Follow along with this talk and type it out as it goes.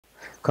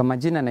Kwa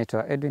majina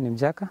naitwa Edwin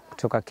Mjaka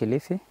kutoka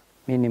Kilifi.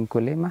 Mimi ni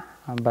mkulima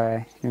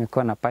ambaye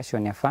nimekuwa na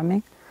passion ya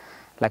farming,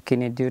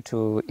 lakini due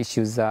to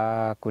issues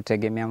za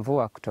kutegemea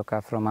mvua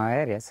kutoka from our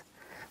areas,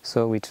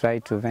 so we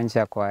try to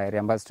venture kwa area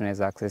ambazo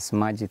tunaweza access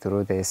maji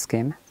through the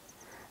scheme.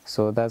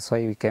 So that's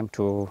why we came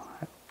to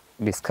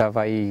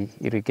discover hii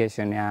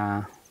irrigation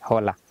ya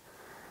Hola.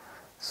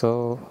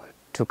 So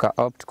tuka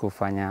opt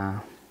kufanya,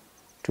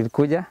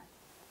 tulikuja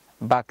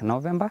back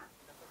November,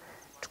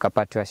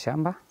 tukapatiwa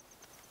shamba.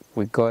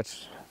 We got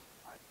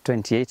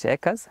 28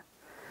 acres.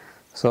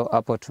 So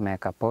hapo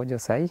tumeweka pojo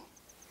sahi,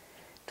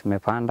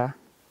 tumepanda,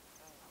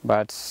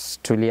 but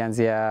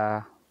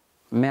tulianzia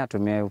mmea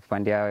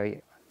tumepandia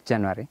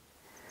January.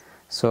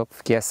 So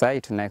kufikia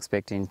sahi tuna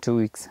expect in 2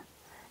 weeks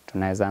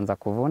tunaweza anza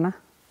kuvuna.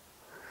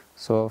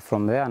 So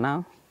from there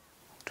now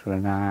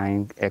tuna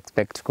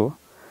expect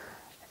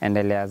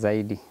kuendelea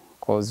zaidi.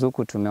 Kwa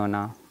zuku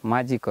tumeona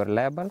maji iko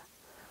reliable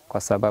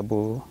kwa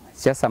sababu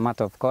it's just a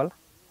matter of call,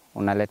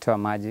 unaletewa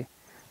maji.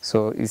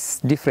 So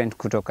it's different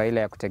kutoka ile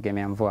ya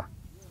kutegemea mvua.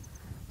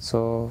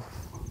 So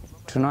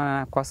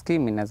tunaona kwa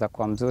scheme inaweza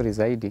kuwa mzuri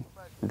zaidi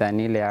than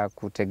ile ya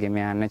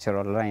kutegemea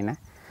natural rain,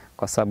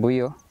 kwa sababu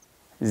hiyo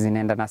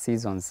zinaenda na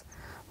seasons.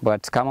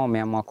 But kama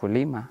umeamua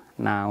kulima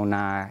na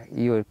una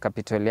hiyo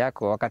capital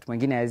yako, wakati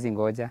mwingine haizi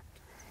ngoja,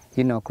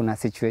 kuna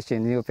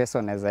situation hiyo pesa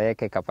unaweza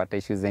weka ikapata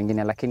issues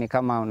zingine, lakini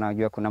kama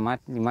unajua kuna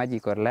maji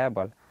iko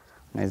reliable,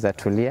 unaweza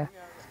tulia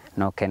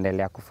na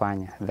ukaendelea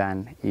kufanya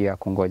than hiyo ya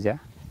kungoja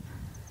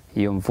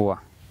hiyo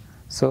mvua.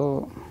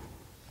 So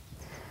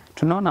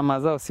tunaona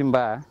mazao si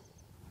mbaya,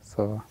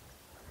 so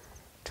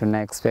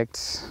tuna expect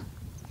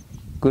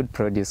good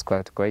produce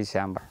kwa hii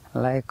shamba.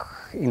 Like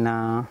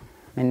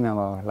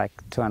minimum like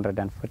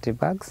 240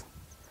 bags.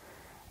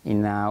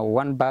 In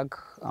one bag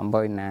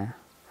ambayo ina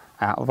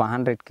over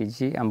 100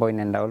 kg ambayo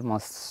inaenda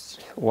almost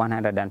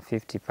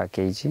 150 per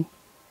kg.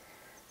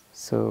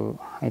 So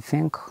I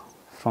think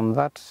from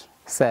that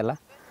seller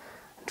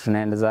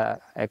tunaweza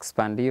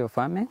expand hiyo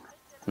farming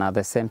na at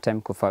the same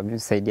time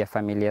kusaidia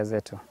familia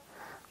zetu,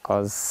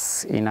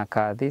 cause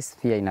inakaa this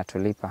pia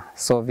inatulipa.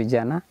 So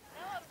vijana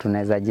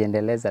tunaweza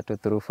jiendeleza tu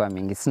through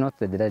farming. It's not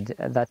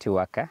that you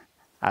work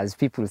as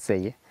people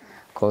say,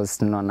 cause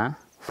tunaona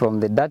from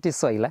the dirty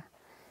soil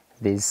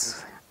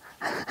there's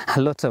a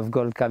lot of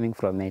gold coming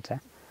from it.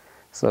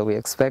 So we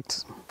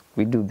expect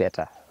we do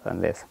better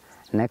than this.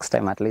 Next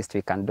time at least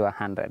we can do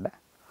 100.